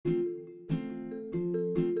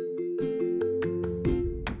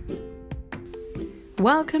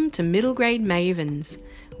Welcome to Middle Grade Mavens,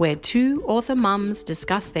 where two author mums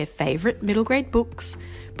discuss their favourite middle grade books,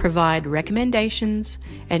 provide recommendations,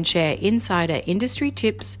 and share insider industry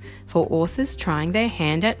tips for authors trying their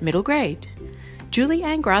hand at middle grade. Julie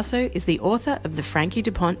Ann Grasso is the author of the Frankie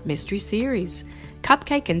DuPont Mystery Series,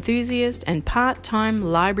 cupcake enthusiast and part-time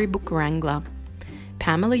library book wrangler.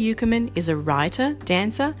 Pamela Eukerman is a writer,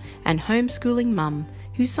 dancer, and homeschooling mum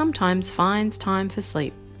who sometimes finds time for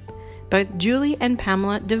sleep. Both Julie and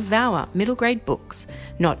Pamela devour middle grade books,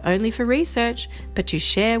 not only for research, but to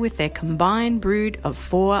share with their combined brood of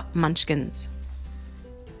 4 munchkins.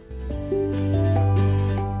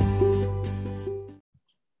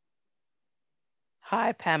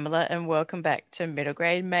 Hi, Pamela, and welcome back to Middle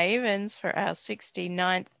Grade Mavens for our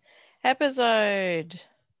 69th episode.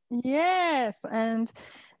 Yes, and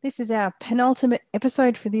this is our penultimate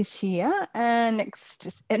episode for this year, and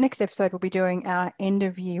next episode we'll be doing our end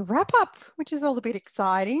of year wrap up, which is all a bit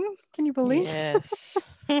exciting. Can you believe? Yes.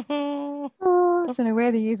 Oh, I don't know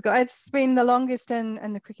where the year's gone. It's been the longest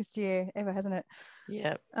and the quickest year ever, hasn't it?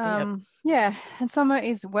 Yep. Yeah, and summer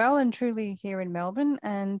is well and truly here in Melbourne,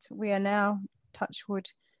 and we are now, touch wood,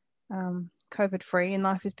 COVID free, and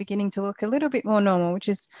life is beginning to look a little bit more normal, which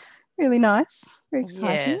is really nice. Very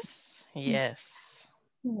exciting. Yes.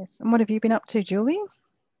 And what have you been up to, Julie?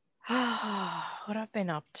 What I've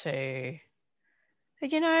been up to?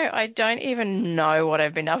 I don't even know what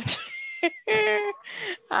I've been up to.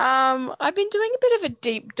 I've been doing a bit of a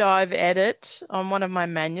deep dive edit on one of my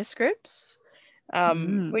manuscripts,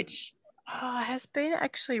 which has been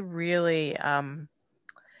actually really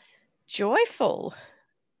joyful,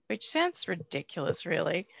 which sounds ridiculous,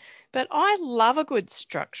 really. But I love a good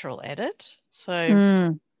structural edit.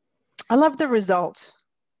 So I love the result.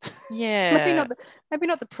 Yeah. maybe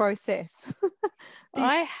not the process.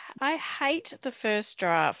 I hate the first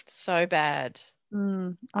draft so bad.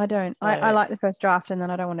 I don't. I like the first draft, and then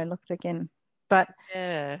I don't want to look at it again. But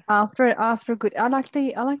yeah, after a good, I like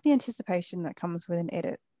the anticipation that comes with an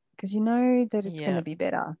edit, because you know that it's going to be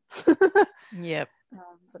better. Yep.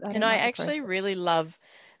 And I actually really love.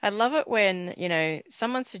 I love it when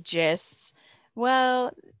someone suggests, well,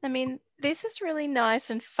 I mean, this is really nice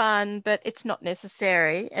and fun, but it's not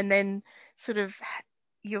necessary, and then sort of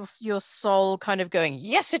your soul kind of going,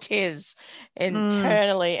 yes, it is,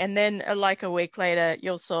 internally, and then like a week later,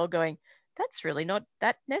 your soul going, that's really not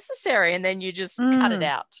that necessary, and then you just cut it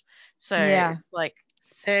out. So it's like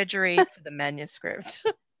surgery for the manuscript.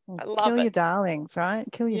 I love Kill it. your darlings, right?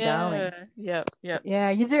 Kill your darlings. Yep.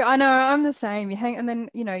 Yeah, you do. I know. I'm the same. You hang, and then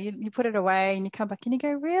you put it away, and you come back, and you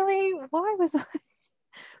go, really? Why was I?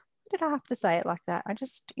 Did I have to say it like that? I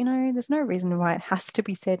just, there's no reason why it has to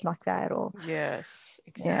be said like that. Or yes,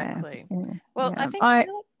 exactly. Yeah. Well, I think I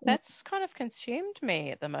feel like that's kind of consumed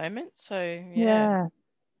me at the moment. So yeah.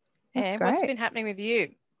 And what's been happening with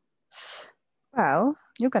you? Well,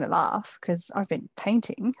 you're going to laugh because I've been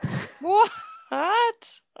painting. What? I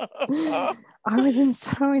was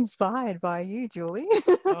so inspired by you, Julie.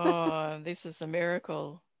 Oh, this is a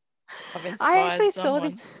miracle. I've inspired I actually someone.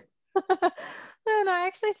 saw this. No, I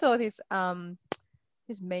actually saw this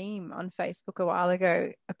this meme on Facebook a while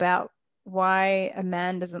ago about why a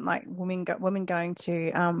man doesn't like women going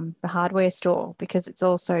to the hardware store, because it's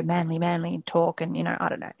all so manly talk, and I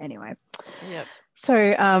don't know. Anyway. Yep.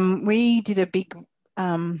 So we did a big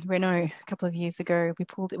reno a couple of years ago.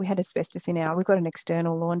 We had asbestos we've got an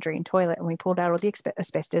external laundry and toilet, and we pulled out all the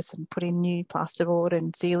asbestos and put in new plasterboard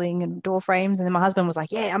and ceiling and door frames. And then my husband was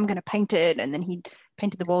like, yeah, I'm going to paint it. And then he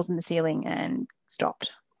painted the walls and the ceiling and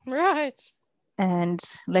stopped. Right. And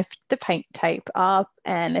left the paint tape up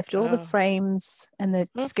and left all the frames and the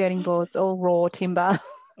skirting boards all raw timber.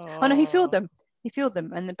 Oh no, he filled them.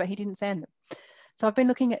 But he didn't sand them. So I've been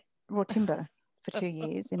looking at raw timber for 2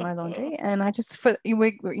 years in my laundry, and I just,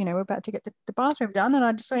 we're about to get the bathroom done, and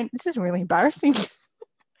I just went, this is really embarrassing. So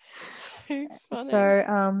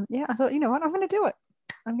I thought, you know what, I'm going to do it.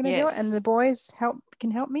 I'm going to do it, and the boys can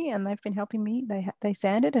help me, and they've been helping me. They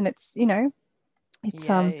sanded, and it's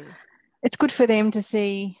it's good for them to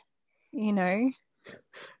see a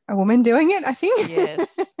woman doing it, I think.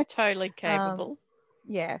 Yes, totally capable.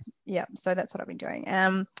 Yeah, so that's what I've been doing,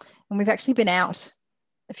 and we've actually been out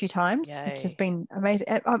a few times, which has been amazing.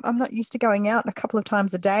 I'm not used to going out a couple of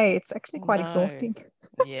times a day. It's actually quite exhausting.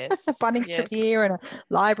 Yes. A Bunnings trip here and a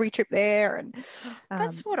library trip there, and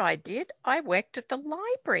that's what I did. I worked at the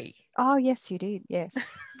library. Oh yes, you did.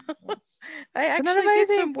 Yes. I actually did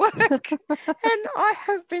some work, and I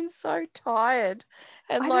have been so tired.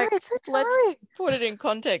 And I know, it's so tiring. Let's put it in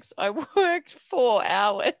context. I worked 4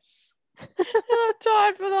 hours. I'm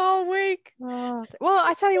tired for the whole week. Oh, well,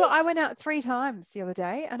 I tell you what, I went out 3 times the other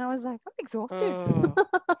day and I was like, I'm exhausted. Oh,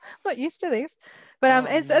 Not used to this. But oh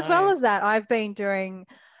as well no. as that, I've been doing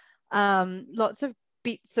lots of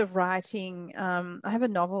bits of writing. I have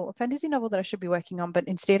a fantasy novel that I should be working on, but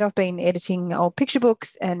instead I've been editing old picture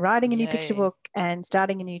books and writing a new picture Yay. book and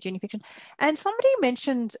starting a new junior fiction. And somebody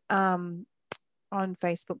mentioned on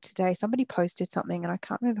Facebook today, somebody posted something, and I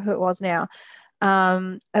can't remember who it was now,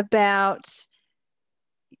 about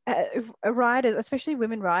writers, especially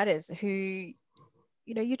women writers, who,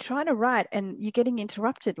 you're trying to write and you're getting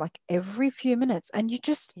interrupted like every few minutes, and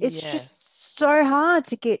it's Yes. just so hard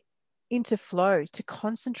to get into flow, to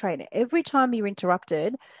concentrate. Every time you're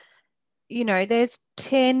interrupted, there's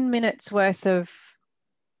 10 minutes worth of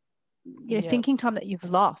Yep. thinking time that you've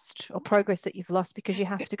lost, or progress that you've lost, because you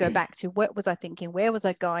have to go back to, what was I thinking, where was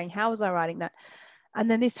I going, how was I writing that? And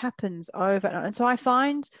then this happens over and over. And so I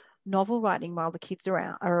find novel writing while the kids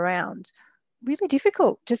are around really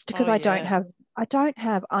difficult, just because Oh yeah. I don't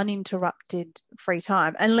have uninterrupted free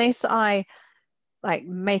time, unless I like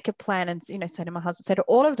make a plan and say to my husband, say to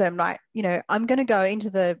all of them, like, I'm going to go into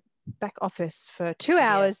the back office for 2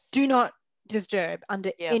 hours, do Yes. not disturb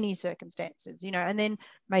under Yep. any circumstances, and then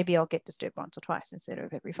maybe I'll get disturbed once or twice instead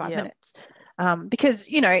of every five Yep. minutes. Because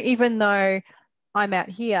even though I'm out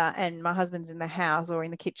here and my husband's in the house or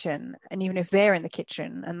in the kitchen, and even if they're in the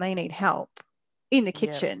kitchen and they need help in the Yep.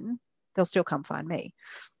 kitchen, they'll still come find me.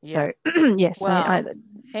 Yep. So yes, Well,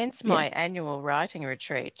 hence yeah, my annual writing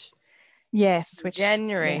retreat yes, in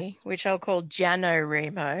January, yes, which I'll call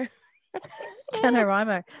JaNoWriMo.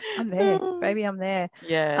 NaNoWriMo, I'm there, baby, I'm there.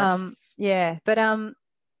 Yes. Yeah, but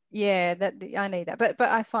yeah, that I need that. But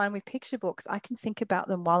I find with picture books, I can think about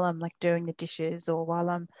them while I'm like doing the dishes or while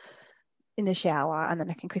I'm in the shower, and then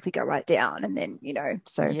I can quickly go write it down, and then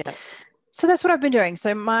so Yep. that's what I've been doing.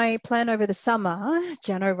 So my plan over the summer,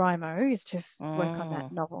 JaNoWriMo, is to work on that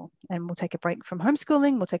Mm. novel, and we'll take a break from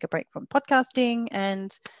homeschooling, we'll take a break from podcasting,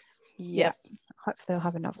 and yeah, Yep. hopefully I'll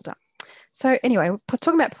have a novel done. So anyway, we're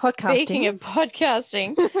talking about podcasting. Speaking of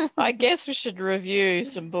podcasting, I guess we should review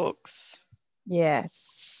some books.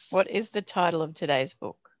 Yes. What is the title of today's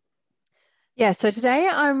book? Yeah, so today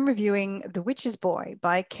I'm reviewing The Witch's Boy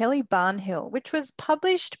by Kelly Barnhill, which was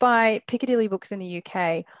published by Piccadilly Books in the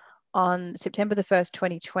UK on September the 1st,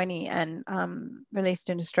 2020, and released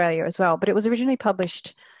in Australia as well. But it was originally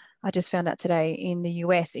published, I just found out today, in the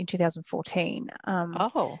US in 2014.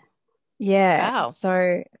 Oh, Yeah, wow.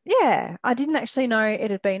 so yeah, I didn't actually know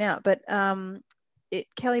it had been out, but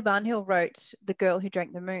Kelly Barnhill wrote The Girl Who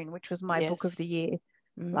Drank the Moon, which was my book of the Yes. year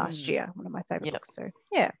last Mm. year, one of my favorite Yep. books. So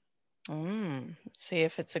yeah. See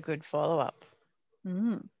if it's a good follow-up.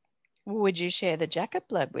 Mm, Would you share the jacket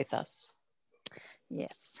blurb with us?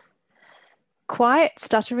 yes. Quiet,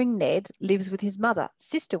 stuttering Ned lives with his mother,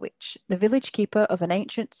 Sister Witch, the village keeper of an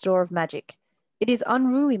ancient store of magic. It is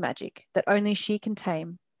unruly magic that only she can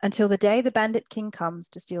tame, until the day the Bandit King comes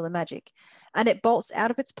to steal the magic, and it bolts out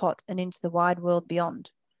of its pot and into the wide world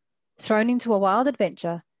beyond. Thrown into a wild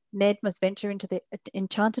adventure, Ned must venture into the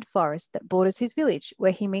enchanted forest that borders his village,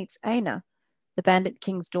 where he meets Aina, the Bandit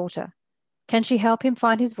King's daughter. Can she help him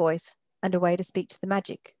find his voice and a way to speak to the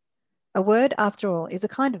magic? A word, after all, is a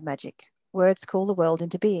kind of magic. Words call the world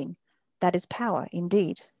into being. That is power,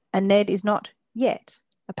 indeed. And Ned is not yet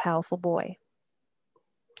a powerful boy.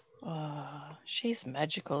 Oh, she's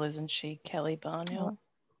magical, isn't she, Kelly Oh, Barnhill?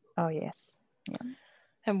 oh yes. Yeah.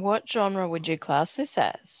 And what genre would you class this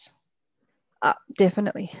as?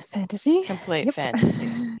 Definitely fantasy. Complete Yep.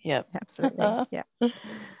 fantasy. Yep. Absolutely. Yeah.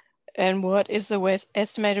 And what is the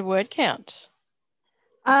estimated word count?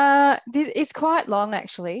 It's quite long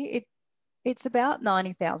actually. It's about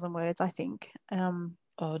 90,000 words, I think.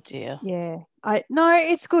 Oh dear. Yeah. I no,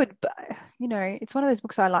 it's good, but it's one of those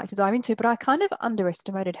books I like to dive into, but I kind of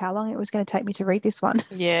underestimated how long it was going to take me to read this one.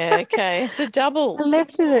 Yeah, okay. It's a double. I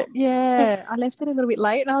left it, yeah, I left it a little bit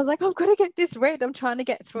late, and I was like, I've got to get this read. I'm trying to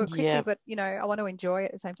get through it quickly, Yep. but I want to enjoy it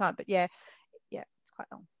at the same time. But yeah, it's quite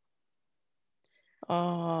long.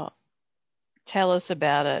 Oh, tell us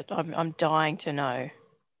about it. I'm dying to know.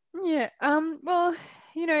 Yeah. Well,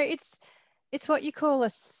 it's what you call a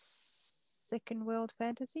second world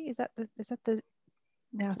fantasy. Is that the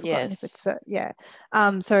now I've forgotten if it's Yes.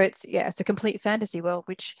 yeah. So it's a complete fantasy world,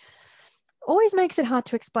 which always makes it hard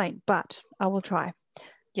to explain, but I will try.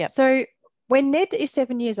 Yep. So when Ned is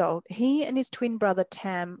 7 years old, he and his twin brother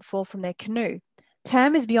Tam fall from their canoe.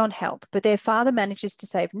 Tam is beyond help, but their father manages to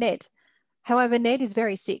save Ned. However, Ned is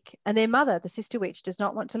very sick, and their mother, the Sister Witch, does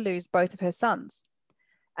not want to lose both of her sons.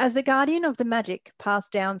 As the guardian of the magic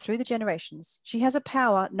passed down through the generations, she has a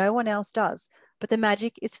power no one else does, but the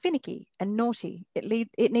magic is finicky and naughty.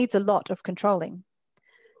 It needs a lot of controlling.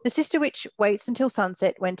 The sister witch waits until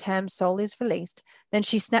sunset when Tam's soul is released. Then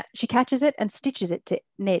she catches it and stitches it to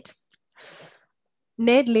Ned.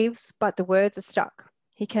 Ned lives, but the words are stuck.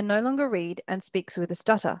 He can no longer read and speaks with a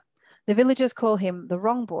stutter. The villagers call him the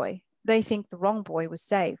wrong boy. They think the wrong boy was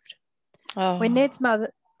saved. When Ned's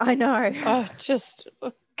mother, I know. Oh, just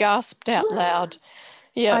gasped out loud.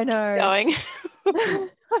 Yeah, I know. Going.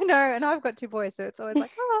 I know, and I've got two boys, so it's always like,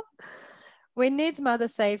 oh. When Ned's mother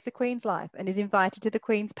saves the Queen's life and is invited to the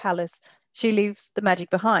Queen's palace, she leaves the magic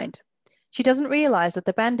behind. She doesn't realize that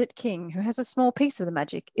the bandit king, who has a small piece of the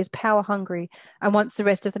magic, is power hungry and wants the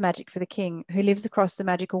rest of the magic for the king, who lives across the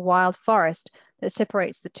magical wild forest that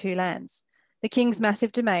separates the two lands, the king's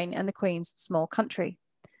massive domain and the Queen's small country.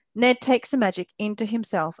 Ned takes the magic into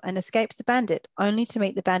himself and escapes the bandit, only to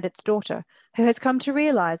meet the bandit's daughter, who has come to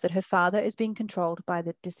realize that her father is being controlled by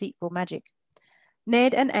the deceitful magic.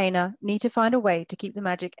 Ned and Aina need to find a way to keep the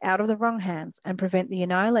magic out of the wrong hands and prevent the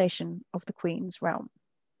annihilation of the Queen's realm.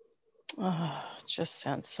 Oh, it just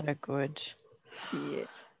sounds so good. Yes.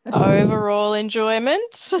 Overall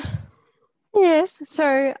enjoyment. Yes.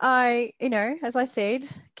 So as I said,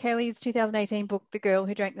 Kelly's 2018 book, The Girl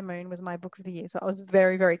Who Drank the Moon, was my book of the year. So I was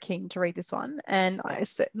very, very keen to read this one, and I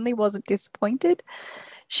certainly wasn't disappointed.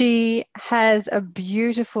 She has a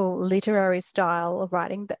beautiful literary style of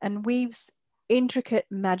writing and weaves intricate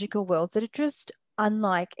magical worlds that are just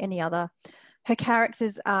unlike any other. Her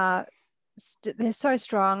characters are they're so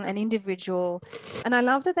strong and individual, and I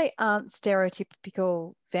love that they aren't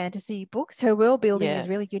stereotypical fantasy books. Her world building is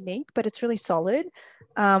really unique, but it's really solid.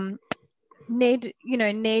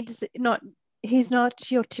 Ned's not, he's not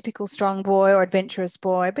your typical strong boy or adventurous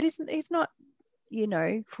boy, but he's not,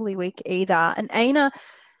 fully weak either. And Aina,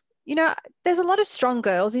 there's a lot of strong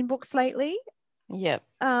girls in books lately. Yep.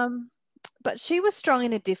 But she was strong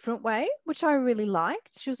in a different way, which I really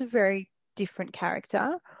liked. She was a very different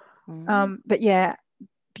character. But yeah,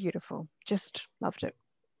 beautiful. Just loved it.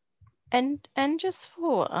 And just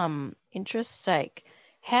for interest's sake,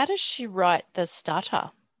 how does she write the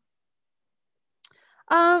stutter?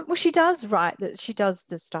 Well, she does write that she does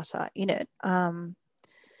the stutter in it.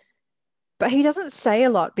 But he doesn't say a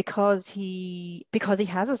lot because he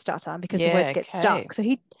has a stutter and because the words get stuck. So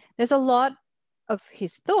there's a lot of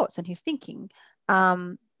his thoughts and his thinking,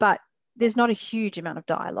 but there's not a huge amount of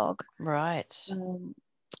dialogue. Right.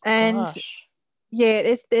 And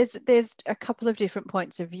yeah, there's a couple of different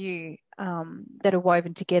points of view that are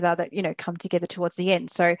woven together that come together towards the end.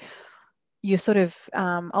 So you're sort of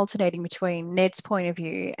alternating between Ned's point of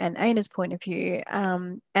view and Aina's point of view,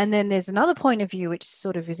 and then there's another point of view which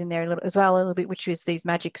sort of is in there a little bit, which is these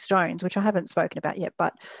magic stones, which I haven't spoken about yet,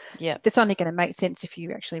 but it's only going to make sense if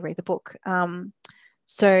you actually read the book.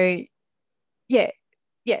 So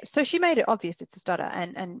so she made it obvious it's a stutter,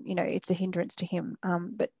 and it's a hindrance to him,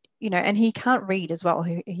 but and he can't read as well.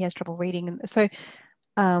 He has trouble reading, and so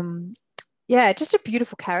just a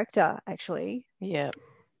beautiful character actually. Yeah.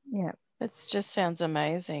 It just sounds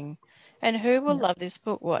amazing. And who will love this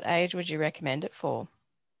book? What age would you recommend it for?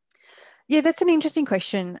 Yeah, that's an interesting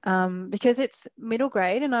question, because it's middle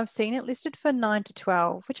grade and I've seen it listed for 9 to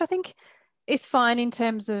 12, which I think is fine in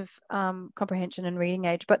terms of comprehension and reading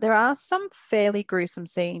age, but there are some fairly gruesome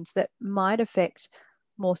scenes that might affect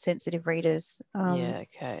more sensitive readers.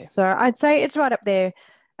 Okay. So I'd say it's right up there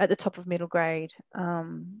at the top of middle grade.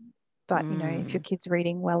 But if your kid's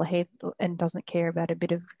reading well ahead and doesn't care about a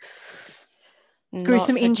bit of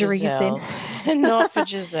gruesome injuries, Giselle. Then not for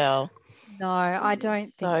Giselle. No, I don't think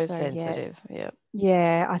so. So sensitive. Yet.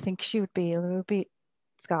 Yeah, I think she would be a little bit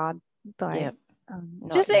scarred by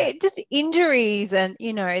just injuries and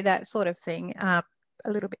that sort of thing. A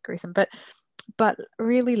little bit gruesome, but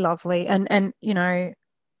really lovely. And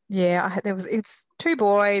it's two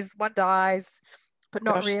boys, one dies, but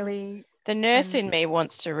not really. The nurse in me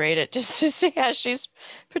wants to read it just to see how she's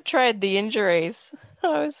portrayed the injuries. I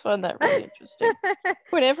always find that really interesting.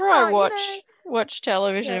 Whenever I watch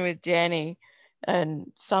television with Danny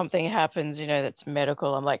and something happens, that's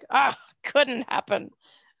medical, I'm like, couldn't happen.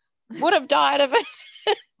 Would have died of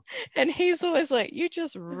it. And he's always like, you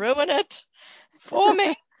just ruin it for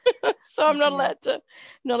me. So I'm not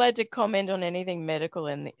allowed to comment on anything medical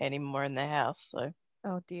anymore in the house. So.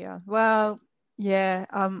 Oh dear. Well, yeah,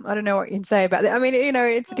 I don't know what you can say about that. I mean,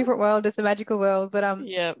 it's a different world. It's a magical world, but I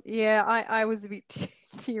was a bit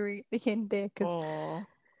teary at the end there because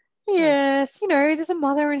yes, there's a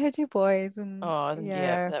mother and her two boys, and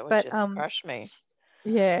that would just crush me.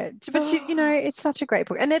 Yeah, but she, it's such a great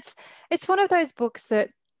book, and it's one of those books that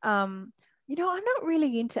I'm not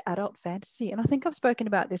really into adult fantasy, and I think I've spoken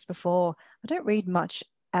about this before. I don't read much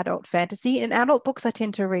adult fantasy. In adult books, I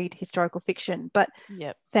tend to read historical fiction, but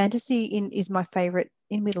Yep. fantasy is my favorite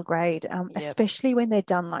in middle grade, Yep. especially when they're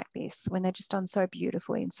done like this, when they're just done so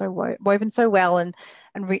beautifully and so woven so well and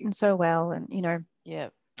written so well, and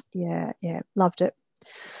Yep. yeah, loved it.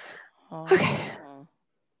 Okay, Oh.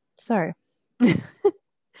 so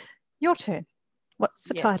your turn. What's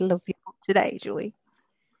the title Yes. of your book today, Julie?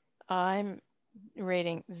 I'm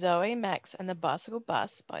reading Zoe, Max, and the Bicycle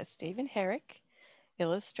Bus by Stephen Herrick,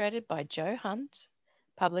 illustrated by Joe Hunt,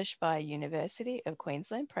 published by University of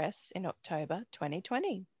Queensland Press in October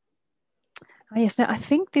 2020. Oh, yes. Now, I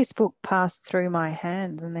think this book passed through my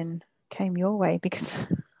hands and then came your way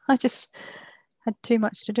because I just had too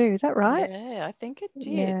much to do. Is that right? Yeah, I think it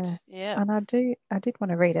did. Yeah. Yeah. And I did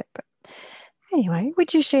want to read it. But anyway,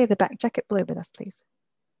 would you share the back jacket blurb with us, please?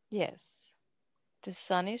 Yes. The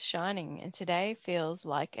sun is shining and today feels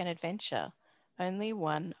like an adventure. Only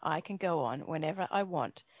one I can go on whenever I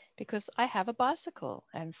want because I have a bicycle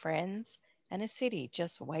and friends and a city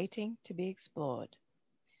just waiting to be explored.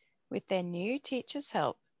 With their new teacher's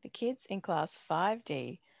help, the kids in class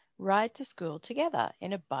 5D ride to school together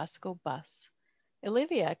in a bicycle bus.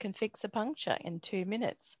 Olivia can fix a puncture in 2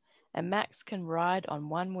 minutes, and Max can ride on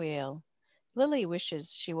one wheel. Lily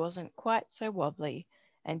wishes she wasn't quite so wobbly,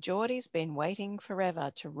 and Geordie's been waiting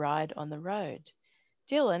forever to ride on the road.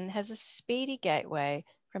 Dylan has a speedy getaway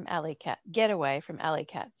from Alley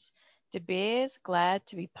Cats. De Beer's glad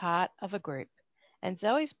to be part of a group, and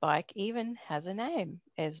Zoe's bike even has a name,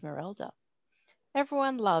 Esmeralda.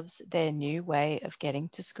 Everyone loves their new way of getting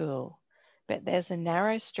to school, but there's a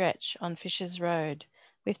narrow stretch on Fisher's Road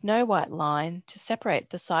with no white line to separate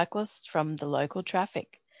the cyclists from the local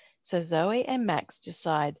traffic. So Zoe and Max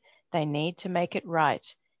decide they need to make it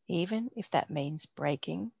right, even if that means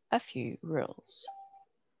breaking a few rules.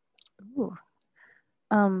 Ooh.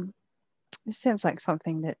 This sounds like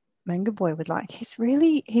something that Manga Boy would like. He's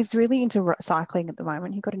really into cycling at the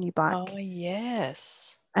moment. He got a new Oh, bike,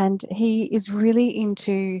 yes. and he is really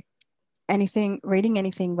into reading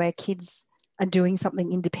anything where kids are doing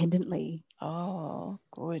something independently. Oh,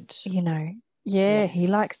 good. Yeah, he Yes.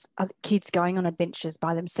 likes other kids going on adventures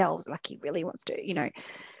by themselves. Like he really wants to, wants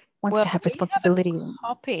Well, to have we have a responsibility.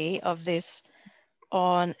 copy of this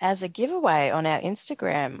on as a giveaway on our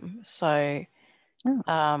Instagram. So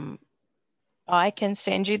Oh. I can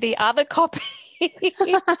send you the other copy.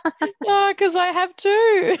 Because I have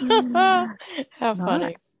two. How funny.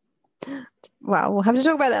 Nice. Well, we'll have to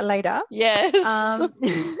talk about that later. Yes.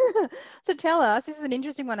 So tell us, this is an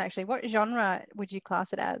interesting one actually. What genre would you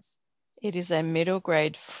class it as? It is a middle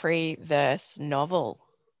grade free verse novel.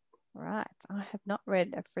 Right. I have not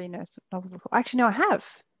read a free verse novel before. Actually, no, I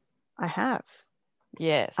have. I have.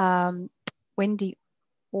 Yes. Wendy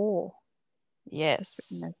Orr has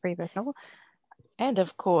Yes. written a free verse novel. And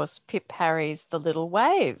of course, Pip Harry's The Little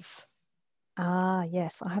Wave. Ah,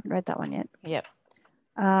 yes. I haven't read that one yet. Yep.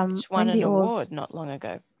 Which won Wendy an Orr's award not long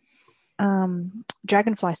ago.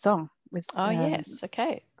 Dragonfly Song was Oh, yes.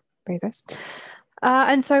 Okay. free verse.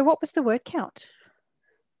 And so what was the word count?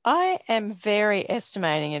 I am very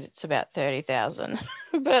estimating it's about 30,000,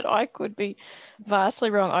 but I could be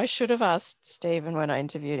vastly wrong. I should have asked Stephen when I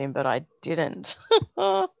interviewed him, but I didn't.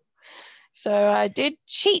 So I did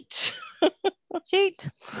cheat. Cheat.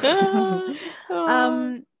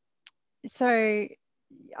 So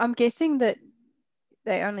I'm guessing that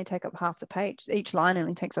they only take up half the page. Each line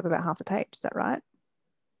only takes up about half the page. Is that right?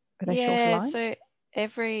 Are they shorter lines? So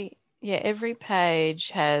every page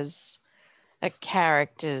has a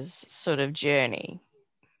character's sort of journey.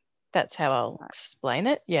 That's how I'll explain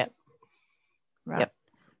it. Yeah. Right. Yep.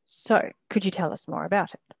 So could you tell us more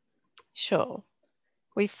about it? Sure.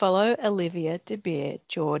 We follow Olivia, De Beer,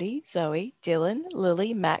 Geordie, Zoe, Dylan,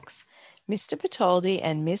 Lily, Max, Mr. Patoldi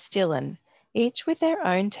and Miss Dylan, each with their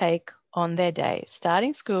own take on their day,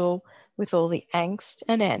 starting school with all the angst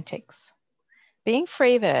and antics. Being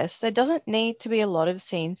free verse, there doesn't need to be a lot of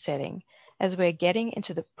scene setting, as we're getting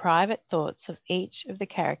into the private thoughts of each of the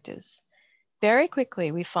characters. Very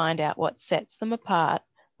quickly, we find out what sets them apart,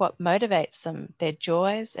 what motivates them, their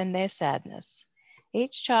joys and their sadness.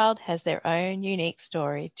 Each child has their own unique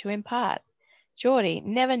story to impart. Geordie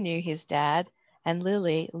never knew his dad, and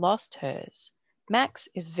Lily lost hers. Max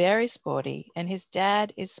is very sporty, and his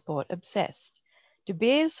dad is sport obsessed. De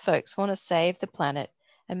Beer's folks want to save the planet,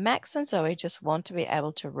 and Max and Zoe just want to be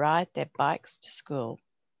able to ride their bikes to school.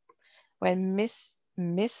 When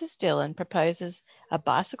Mrs. Dillon proposes a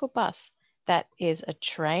bicycle bus that is a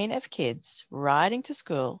train of kids riding to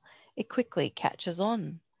school, it quickly catches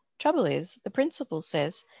on. Trouble is, the principal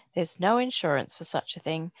says there's no insurance for such a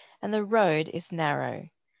thing and the road is narrow.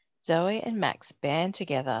 Zoe and Max band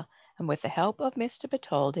together and with the help of Mr.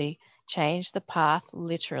 Bertoldi change the path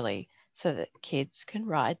literally so that kids can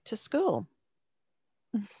ride to school.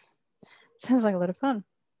 Sounds like a lot of fun.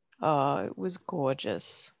 Oh, it was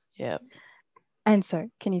gorgeous. Yep. And so,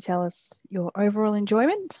 can you tell us your overall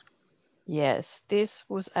enjoyment? Yes, this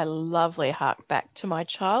was a lovely hark back to my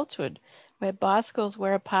childhood, where bicycles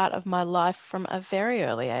were a part of my life from a very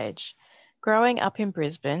early age. Growing up in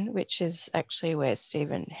Brisbane, which is actually where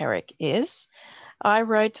Stephen Herrick is, I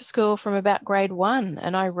rode to school from about grade 1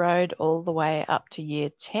 and I rode all the way up to year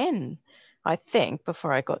 10, I think,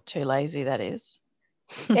 before I got too lazy, that is.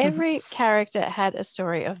 Every character had a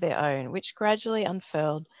story of their own, which gradually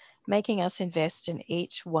unfurled, making us invest in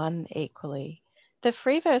each one equally. The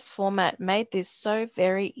Freeverse format made this so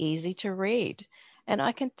very easy to read, and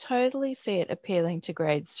I can totally see it appealing to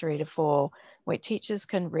grades 3 to 4, where teachers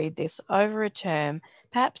can read this over a term,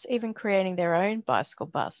 perhaps even creating their own bicycle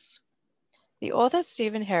bus. The author,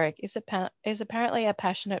 Stephen Herrick, is apparently a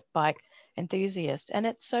passionate bike enthusiast, and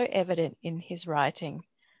it's so evident in his writing.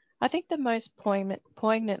 I think the most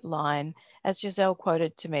poignant line, as Giselle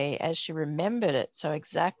quoted to me as she remembered it so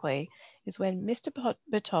exactly, is when Mr.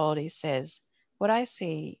 Bertoldi says, "What I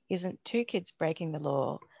see isn't two kids breaking the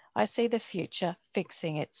law. I see the future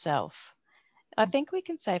fixing itself." I think we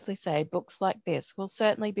can safely say books like this will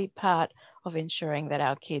certainly be part of ensuring that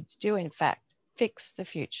our kids do, in fact, fix the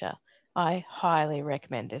future. I highly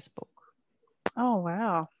recommend this book. Oh,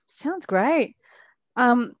 wow. Sounds great.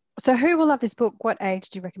 So who will love this book? What age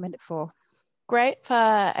do you recommend it for? Great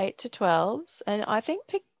for 8 to 12s, and I think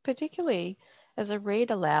particularly as a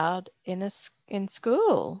read aloud in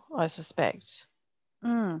school, I suspect.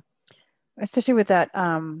 Especially with that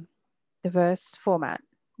the verse format.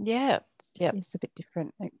 Yeah, yep. It's a bit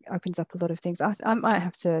different. It opens up a lot of things. I might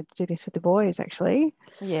have to do this with the boys, actually.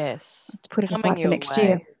 Yes. To put it Coming aside for next way.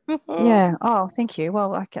 year. Yeah. Oh, thank you.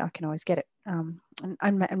 Well, I can always get it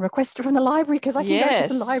and request it from the library because I can go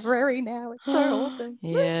to the library now. It's so awesome.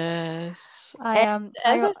 Yes.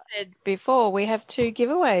 As I said before, we have 2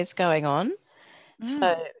 giveaways going on.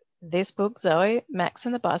 So this book, Zoe, Max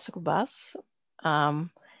and the Bicycle Bus, and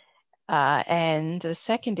the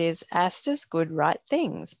second is Asta's Good Right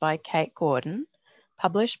Things by Kate Gordon,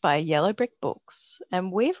 published by Yellow Brick Books.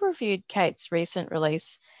 And we've reviewed Kate's recent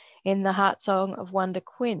release in The Heart Song of Wonder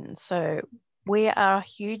Quinn. So we are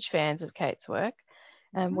huge fans of Kate's work,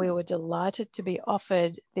 and we were delighted to be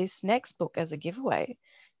offered this next book as a giveaway.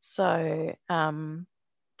 So,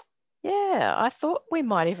 yeah, I thought we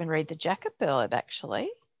might even read The Jacket Bird,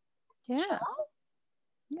 actually. Yeah.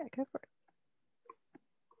 Yeah, go for it.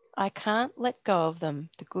 I can't let go of them,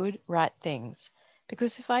 the good, right things,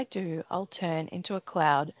 because if I do, I'll turn into a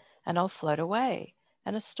cloud and I'll float away,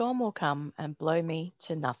 and a storm will come and blow me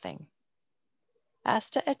to nothing.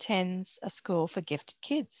 Asta attends a school for gifted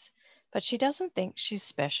kids, but she doesn't think she's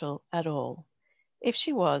special at all. If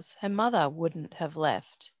she was, her mother wouldn't have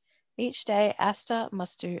left. Each day, Asta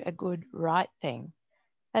must do a good, right thing,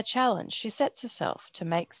 a challenge she sets herself to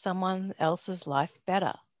make someone else's life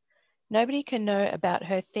better. Nobody can know about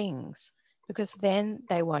her things because then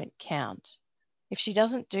they won't count. If she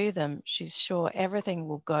doesn't do them, she's sure everything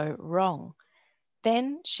will go wrong.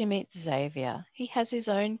 Then she meets Xavier. He has his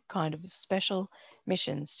own kind of special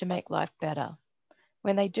missions to make life better.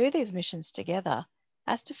 When they do these missions together,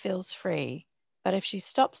 Asta feels free, but if she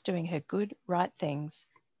stops doing her good, right things,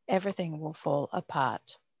 everything will fall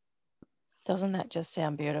apart. Doesn't that just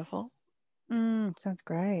sound beautiful? Sounds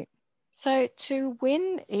great. So to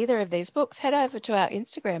win either of these books, head over to our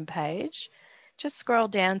Instagram page. Just scroll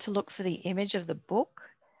down to look for the image of the book.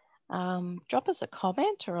 Drop us a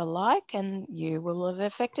comment or a like and you will have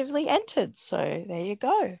effectively entered. So there you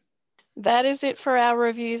go. That is it for our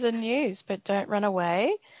reviews and news, but don't run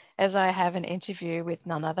away as I have an interview with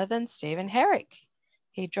none other than Stephen Herrick.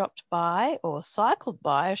 He dropped by, or cycled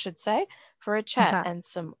by, I should say, for a chat and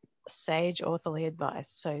some sage authorly advice.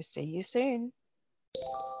 So see you soon.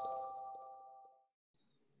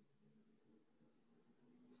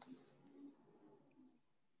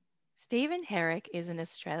 Stephen Herrick is an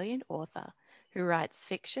Australian author who writes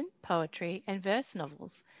fiction, poetry, and verse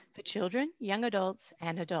novels for children, young adults,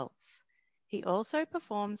 and adults. He also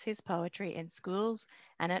performs his poetry in schools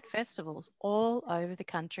and at festivals all over the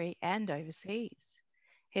country and overseas.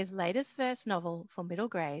 His latest verse novel for middle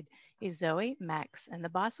grade is Zoe, Max, and the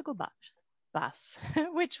Bicycle Bus,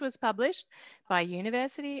 which was published by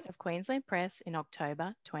University of Queensland Press in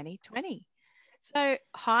October 2020. So,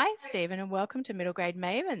 hi, Stephen, and welcome to Middle Grade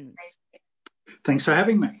Mavens. Thanks for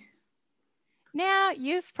having me. Now,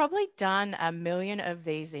 you've probably done a million of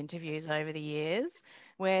these interviews over the years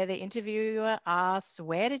where the interviewer asks,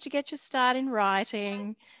 where did you get your start in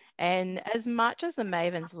writing? And as much as the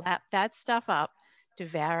Mavens lap that stuff up,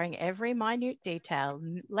 devouring every minute detail,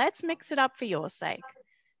 let's mix it up for your sake.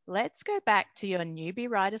 Let's go back to your newbie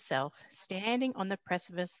writer self, standing on the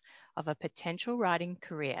precipice of a potential writing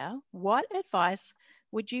career. What advice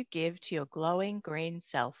would you give to your glowing green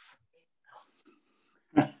self?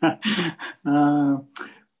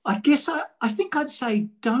 I guess I think I'd say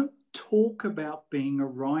don't talk about being a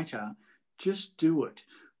writer, just do it.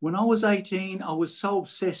 When I was 18, I was so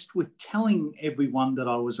obsessed with telling everyone that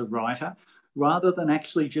I was a writer rather than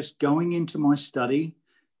actually just going into my study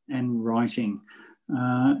and writing.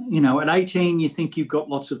 At 18, you think you've got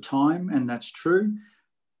lots of time, and that's true.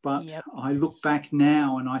 But Yep. I look back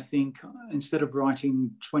now and I think instead of writing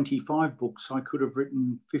 25 books, I could have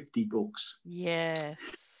written 50 books.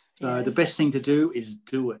 Yes. So the best thing to do is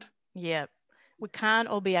do it. Yep. We can't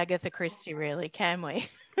all be Agatha Christie, really, can we?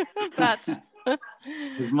 But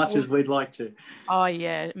as much as we'd like to. Oh,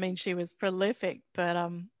 yeah. I mean, she was prolific. But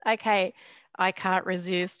okay, I can't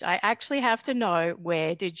resist. I actually have to know,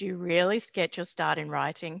 where did you really get your start in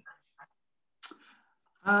writing?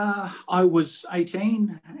 I was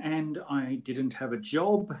 18 and I didn't have a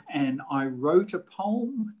job, and I wrote a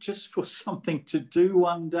poem just for something to do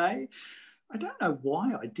one day. I don't know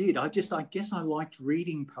why I did. I guess I liked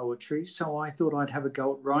reading poetry, so I thought I'd have a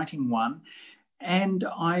go at writing one. And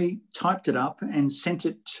I typed it up and sent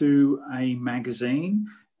it to a magazine,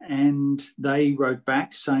 and they wrote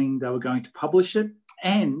back saying they were going to publish it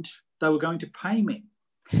and they were going to pay me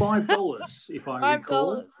 $5, if I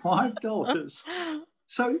recall. $5.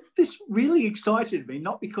 So this really excited me,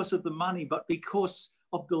 not because of the money, but because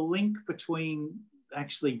of the link between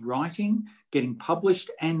actually writing, getting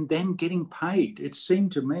published, and then getting paid. It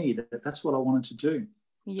seemed to me that that's what I wanted to do.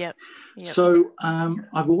 Yep. So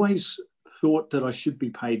I've always thought that I should be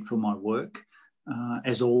paid for my work,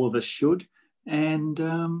 as all of us should. And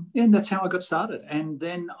that's how I got started. And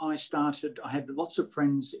then I had lots of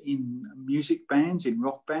friends in music bands, in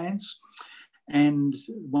rock bands. And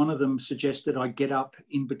one of them suggested I get up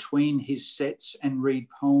in between his sets and read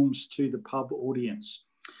poems to the pub audience.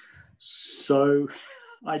 So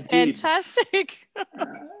I did. Fantastic.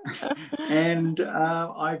 And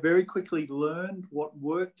I very quickly learned what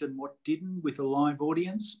worked and what didn't with a live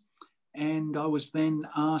audience. And I was then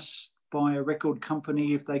asked by a record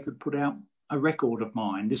company if they could put out a record of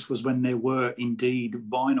mine. This was when there were indeed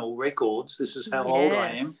vinyl records. This is how old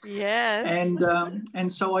I am. Yes.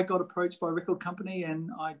 And so I got approached by a record company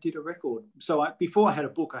and I did a record. So before I had a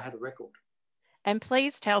book, I had a record. And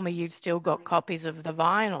please tell me you've still got copies of the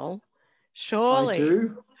vinyl. Surely. I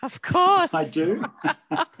do. Of course. I do.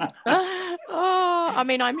 I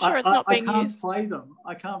mean, I'm sure it's not being used.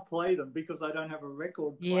 I can't play them because I don't have a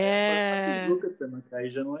record player. Yeah. But I do look at them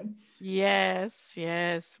occasionally. Yes.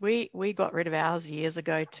 We got rid of ours years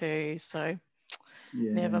ago too, so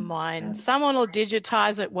never mind. Someone will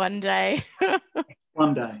digitize it one day.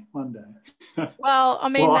 One day. Well, I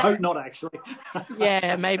mean... I hope not, actually.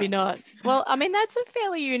 Yeah, maybe not. Well, I mean, that's a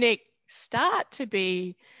fairly unique start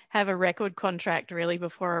to have a record contract really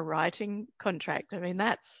before a writing contract. I mean,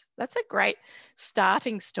 that's a great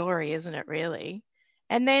starting story, isn't it, really?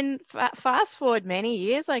 And then fast forward many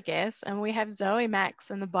years, I guess, and we have Zoe Max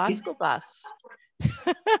and the Bicycle Bus,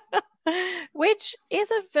 which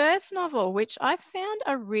is a verse novel, which I found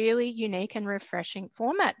a really unique and refreshing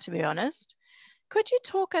format, to be honest. Could you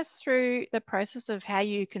talk us through the process of how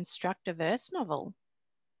you construct a verse novel?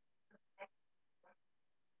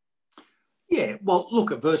 Yeah, well,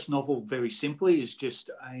 look, a verse novel, very simply, is just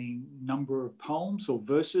a number of poems or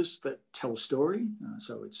verses that tell a story.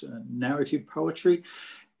 So it's a narrative poetry.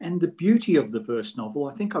 And the beauty of the verse novel,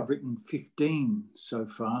 I think I've written 15 so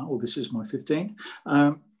far, or this is my 15th,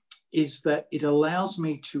 is that it allows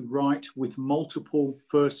me to write with multiple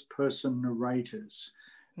first-person narrators.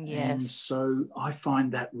 Yes. And so I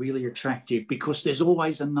find that really attractive because there's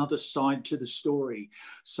always another side to the story.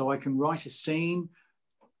 So I can write a scene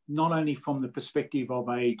not only from the perspective of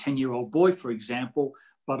a 10-year-old boy, for example,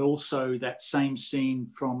 but also that same scene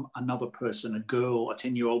from another person, a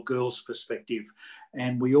 10-year-old girl's perspective.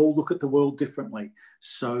 And we all look at the world differently.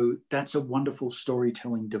 So that's a wonderful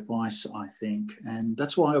storytelling device, I think. And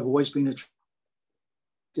that's why I've always been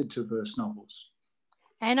attracted to verse novels.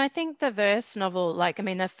 And I think the verse novel,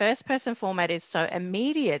 the first person format is so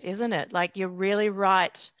immediate, isn't it? Like, you're really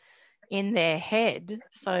right in their head.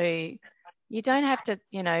 So you don't have to,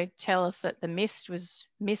 tell us that the mist was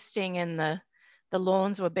misting and the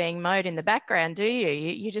lawns were being mowed in the background, do you?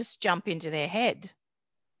 You just jump into their head.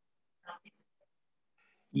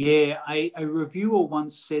 Yeah, a reviewer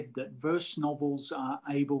once said that verse novels are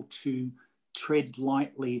able to tread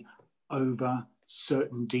lightly over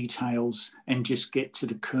certain details and just get to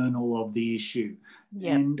the kernel of the issue.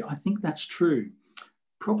 Yep. And I think that's true.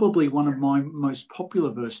 Probably one of my most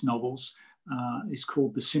popular verse novels is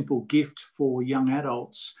called The Simple Gift for young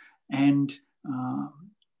adults. And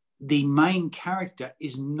the main character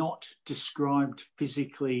is not described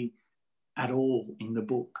physically at all in the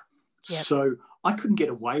book. Yep. So I couldn't get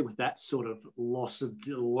away with that sort of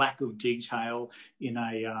lack of detail in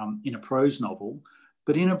a prose novel.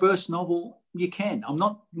 But in a verse novel, you can. I'm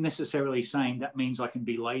not necessarily saying that means I can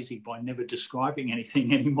be lazy by never describing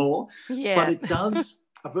anything anymore. Yeah. But it does.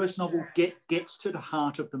 A verse novel gets to the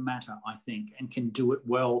heart of the matter, I think, and can do it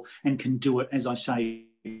well, and can do it, as I say,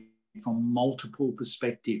 from multiple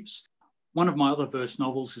perspectives. One of my other verse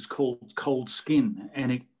novels is called Cold Skin,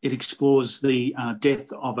 and it explores the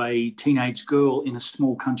death of a teenage girl in a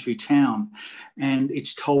small country town, and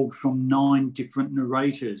it's told from 9 different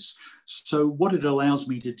narrators. So what it allows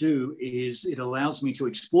me to do is it allows me to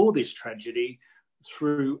explore this tragedy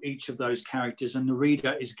through each of those characters, and the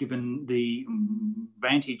reader is given the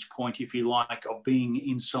vantage point, if you like, of being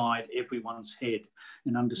inside everyone's head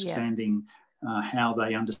and understanding how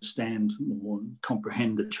they understand or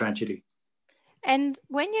comprehend the tragedy. And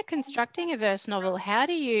when you're constructing a verse novel, how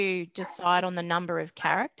do you decide on the number of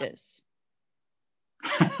characters?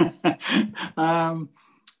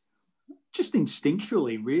 Just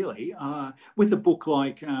instinctually, really. With a book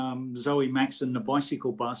like Zoe, Max and the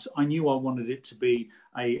Bicycle Bus, I knew I wanted it to be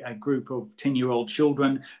a group of 10-year-old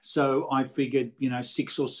children. So I figured,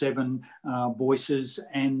 6 or 7 voices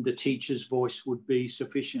and the teacher's voice would be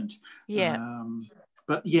sufficient. Yeah.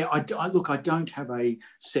 But yeah, I don't have a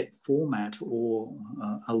set format or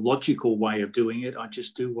a logical way of doing it. I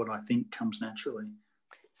just do what I think comes naturally.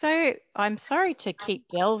 So I'm sorry to keep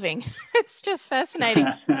delving. It's just fascinating.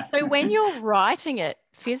 So when you're writing it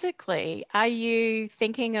physically, are you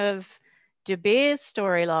thinking of De Beers'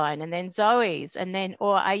 storyline and then Zoe's and then,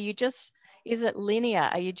 or are you just, is it linear?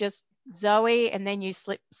 Are you just Zoe and then you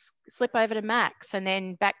slip over to Max and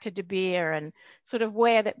then back to De Beers and sort of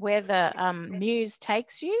where the muse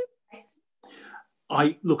takes you?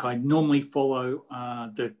 I normally follow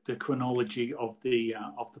the chronology of the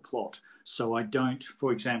plot. So I don't,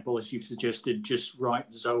 for example, as you've suggested, just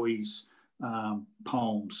write Zoe's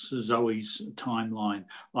poems, Zoe's timeline.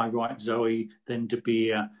 I write Zoe, then De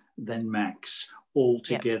Beers, then Max, all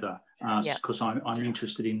together, because I'm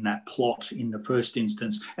interested in that plot in the first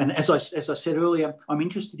instance. And as I said earlier, I'm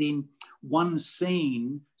interested in one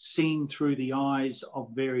scene seen through the eyes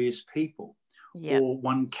of various people. Yep. Or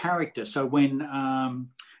one character. So when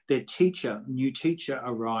their new teacher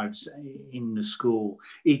arrives in the school,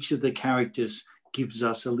 each of the characters gives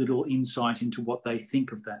us a little insight into what they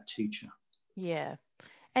think of that teacher. Yeah.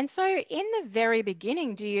 And so in the very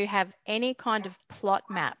beginning, do you have any kind of plot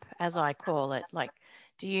map, as I call it? Like,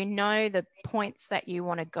 do you know the points that you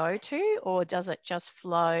want to go to, or does it just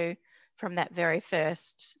flow from that very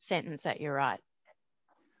first sentence that you write?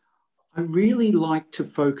 I really like to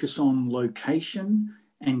focus on location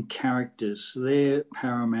and characters. They're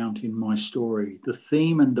paramount in my story. The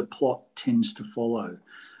theme and the plot tends to follow.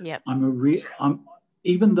 Yep.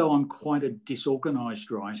 Even though I'm quite a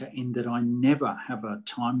disorganized writer in that I never have a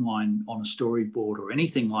timeline on a storyboard or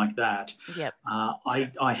anything like that. Yep.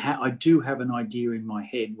 I do have an idea in my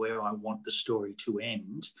head where I want the story to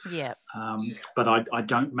end. Yep. But I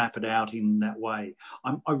don't map it out in that way.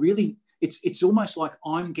 It's almost like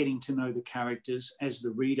I'm getting to know the characters as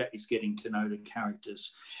the reader is getting to know the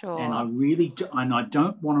characters. Sure. And I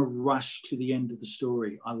don't want to rush to the end of the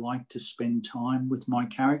story. I like to spend time with my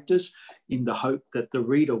characters in the hope that the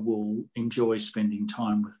reader will enjoy spending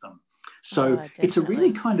time with them. So it's a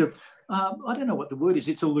really kind of, I don't know what the word is.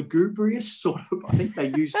 It's a lugubrious sort of, I think they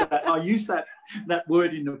use that. I use that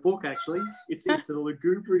word in the book, actually. It's a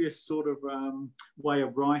lugubrious sort of way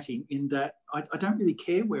of writing in that I don't really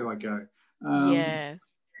care where I go.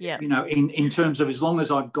 Yeah. In terms of as long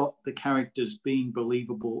as I've got the characters being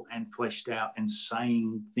believable and fleshed out and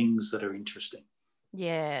saying things that are interesting.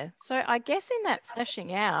 Yeah. So I guess in that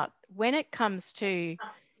fleshing out, when it comes to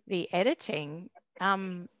the editing,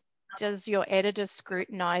 does your editor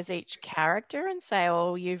scrutinize each character and say,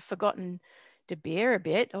 oh, you've forgotten De Beers a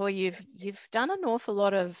bit, or you've done an awful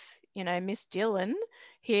lot of, Miss Dillon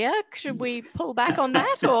here. Should we pull back on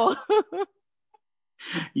that? Or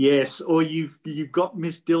Yes, or you've got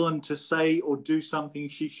Miss Dillon to say or do something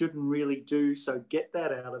she shouldn't really do, so get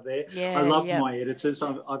that out of there. I Yeah, love yep. my editors.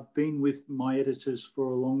 I've been with my editors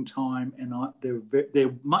for a long time, and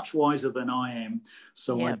they're much wiser than I am,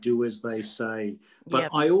 so I Yep. do as they say. But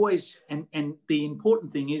Yep. I always, and the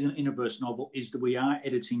important thing is in a verse novel is that we are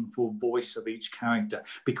editing for voice of each character,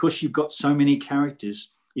 because you've got so many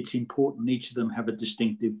characters. It's important each of them have a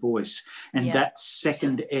distinctive voice. And Yep. that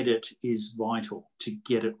second edit is vital to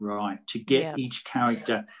get it right, to get Yep. each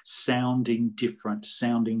character sounding different,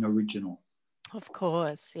 sounding original. Of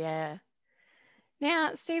course, yeah.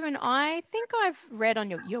 Now, Stephen, I think I've read on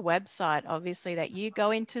your website, obviously, that you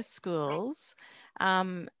go into schools.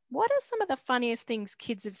 What are some of the funniest things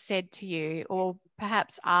kids have said to you or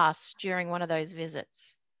perhaps asked during one of those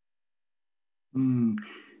visits?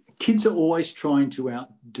 Kids are always trying to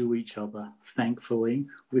outdo each other, thankfully,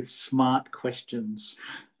 with smart questions.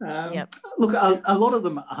 Yep. Look, a lot of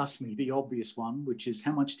them ask me the obvious one, which is,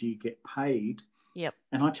 how much do you get paid? Yep.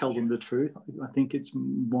 And I tell them the truth. I think it's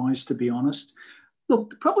wise to be honest.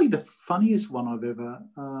 Look, probably the funniest one I've ever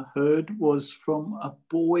heard was from a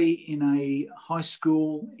boy in a high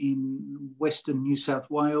school in Western New South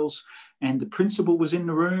Wales, and the principal was in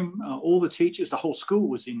the room, all the teachers, the whole school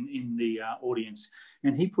was in the audience,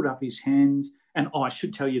 and he put up his hand, and I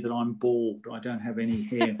should tell you that I'm bald, I don't have any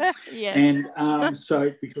hair. Yes. And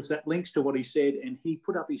so, because that links to what he said, and he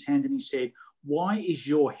put up his hand and he said, "Why is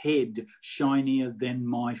your head shinier than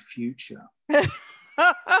my future?"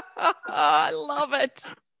 I love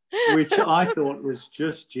it. Which I thought was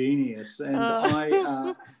just genius.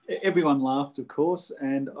 And everyone laughed, of course,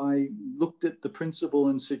 and I looked at the principal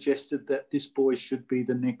and suggested that this boy should be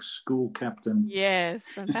the next school captain.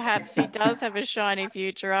 Yes, and perhaps he does have a shiny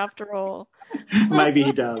future after all. Maybe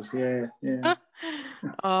he does, yeah.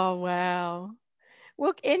 Oh, wow.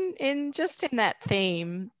 Look, in that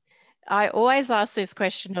theme, I always ask this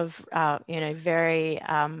question of, very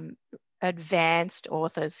advanced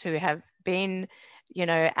authors who have been,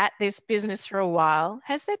 at this business for a while.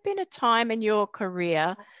 Has there been a time in your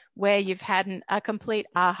career where you've had a complete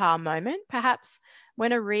aha moment, perhaps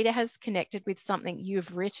when a reader has connected with something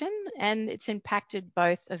you've written and it's impacted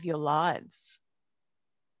both of your lives?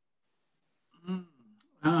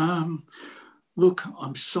 Look,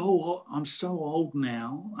 I'm so old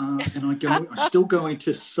now, and I still go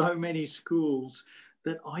into so many schools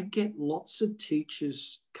that I get lots of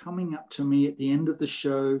teachers coming up to me at the end of the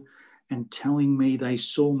show and telling me they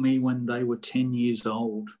saw me when they were 10 years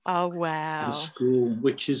old. Oh, wow. At a school,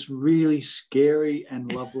 which is really scary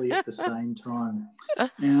and lovely at the same time.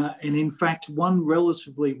 And in fact, one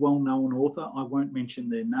relatively well-known author, I won't mention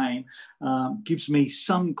their name, gives me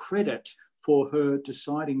some credit for her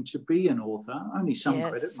deciding to be an author, only some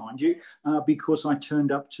credit, mind you, because I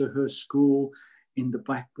turned up to her school in the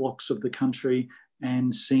back blocks of the country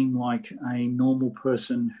and seemed like a normal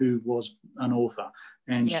person who was an author,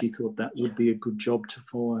 and she thought that would be a good job to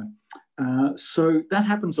follow. So that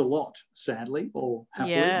happens a lot, sadly, or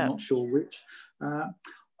happily, I'm not sure which. I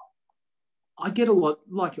get a lot,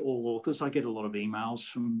 like all authors, I get a lot of emails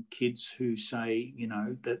from kids who say,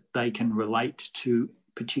 that they can relate to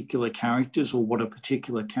particular characters or what a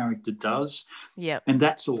particular character does. Yep. And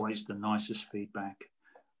that's always the nicest feedback.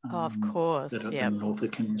 Of course. That an author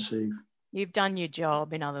can receive. You've done your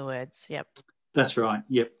job, in other words. Yep. That's right.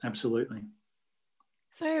 Yep, absolutely.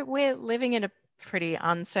 So we're living in a pretty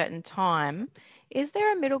uncertain time. Is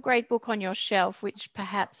there a middle grade book on your shelf which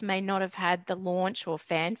perhaps may not have had the launch or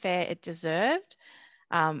fanfare it deserved?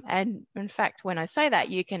 And in fact, when I say that,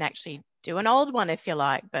 you can actually do an old one if you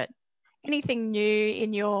like, but anything new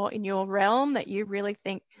in your realm that you really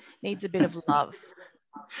think needs a bit of love?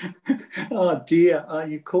 Oh dear,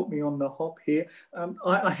 you caught me on the hop here.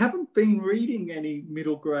 I haven't been reading any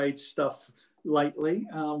middle grade stuff lately,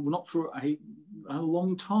 not for a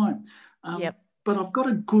long time. But I've got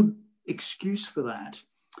a good excuse for that.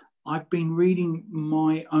 I've been reading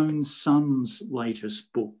my own son's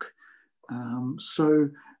latest book. So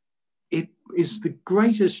it is the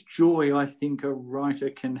greatest joy I think a writer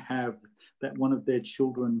can have, that one of their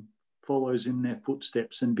children follows in their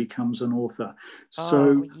footsteps and becomes an author.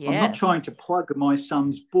 So I'm not trying to plug my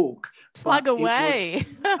son's book. Plug away.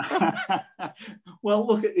 Well,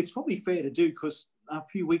 look, it's probably fair to do, because a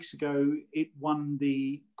few weeks ago it won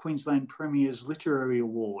the Queensland Premier's Literary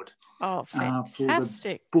Award. Oh,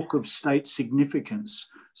 fantastic. For the Book of State Significance.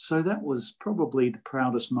 So that was probably the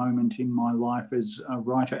proudest moment in my life as a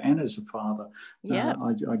writer and as a father,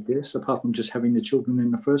 I guess, apart from just having the children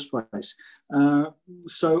in the first place.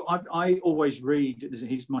 So I always read,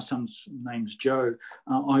 my son's name's Joe,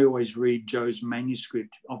 I always read Joe's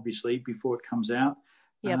manuscript, obviously, before it comes out.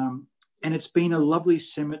 Yep. And it's been a lovely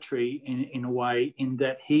symmetry in a way, in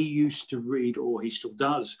that he used to read, or he still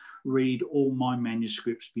does read, all my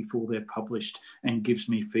manuscripts before they're published and gives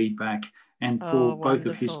me feedback. And for both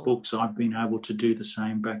of his books, I've been able to do the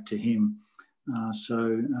same back to him.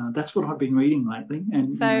 So that's what I've been reading lately,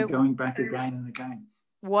 and going back again and again.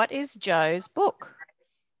 What is Joe's book?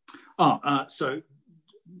 So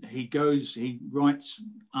he writes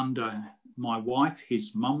under my wife,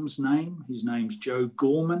 his mum's name. His name's Joe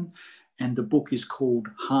Gorman, and the book is called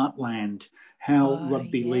Heartland: How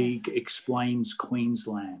Rugby League Explains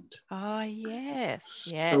Queensland. Oh, yes.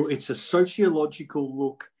 So it's a sociological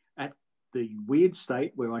look at the weird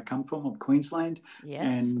state where I come from, of Queensland,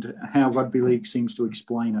 and how rugby league seems to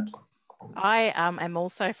explain it. I am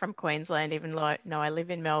also from Queensland, even though I live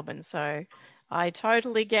in Melbourne, so I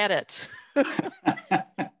totally get it.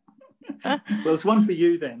 Well, it's one for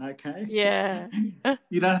you then, okay? Yeah.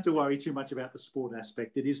 You don't have to worry too much about the sport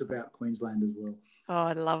aspect. It is about Queensland as well.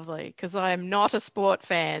 Oh, lovely, because I am not a sport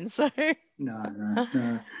fan, so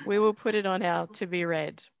no. We will put it on our to be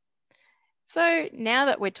read. So now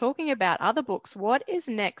that we're talking about other books, what is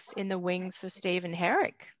next in the wings for Stephen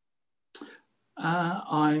Herrick?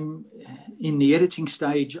 I'm in the editing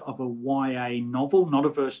stage of a YA novel, not a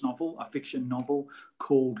verse novel, a fiction novel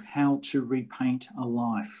called How to Repaint a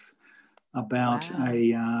Life, about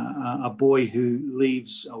a boy who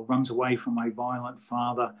leaves or runs away from a violent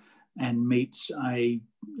father and meets a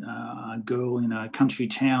girl in a country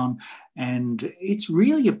town. And it's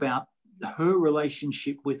really about her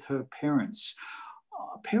relationship with her parents.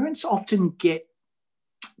 Parents often get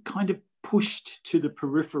kind of pushed to the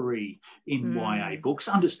periphery in YA books,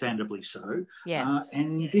 understandably so. Yes.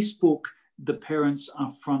 And in this book, the parents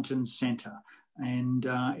are front and centre. And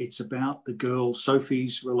it's about the girl,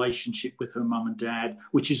 Sophie's relationship with her mum and dad,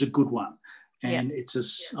 which is a good one. And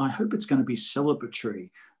I hope it's going to be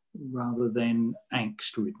celebratory rather than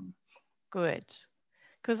angst-ridden. Good.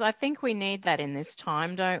 Because I think we need that in this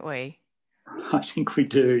time, don't we? I think we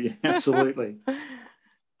do, yeah, absolutely.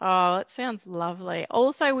 Oh, it sounds lovely.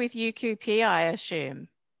 Also with UQP, I assume.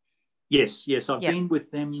 Yes. I've been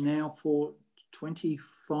with them now for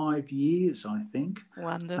 25 years, I think.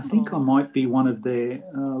 Wonderful. I think I might be one of their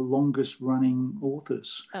longest running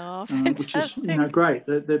authors. Oh, fantastic. Which is, great.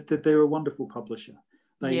 They're a wonderful publisher.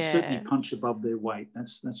 They certainly punch above their weight.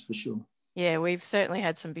 That's for sure. Yeah, we've certainly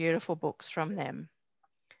had some beautiful books from them.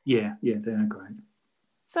 Yeah, they're great.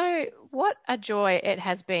 So what a joy it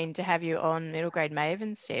has been to have you on Middle Grade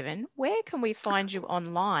Mavens, Stephen. Where can we find you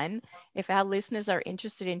online if our listeners are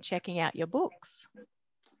interested in checking out your books?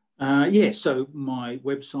 So my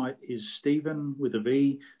website is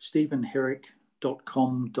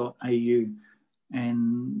stephenherrick.com.au,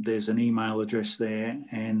 and there's an email address there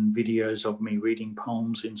and videos of me reading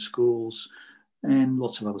poems in schools and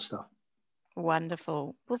lots of other stuff.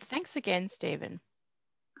 Wonderful. Well, thanks again, Stephen.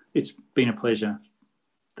 It's been a pleasure.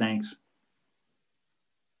 Thanks.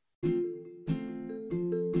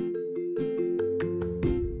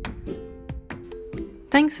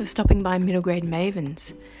 Thanks for stopping by Middle Grade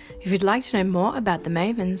Mavens. If you'd like to know more about the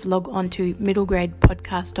Mavens, log on to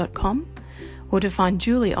middlegradepodcast.com, or to find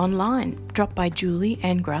Julie online, drop by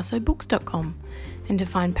julieandgrassobooks.com, and to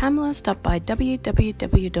find Pamela, stop by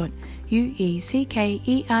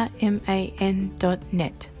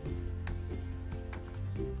www.ueckerman.net.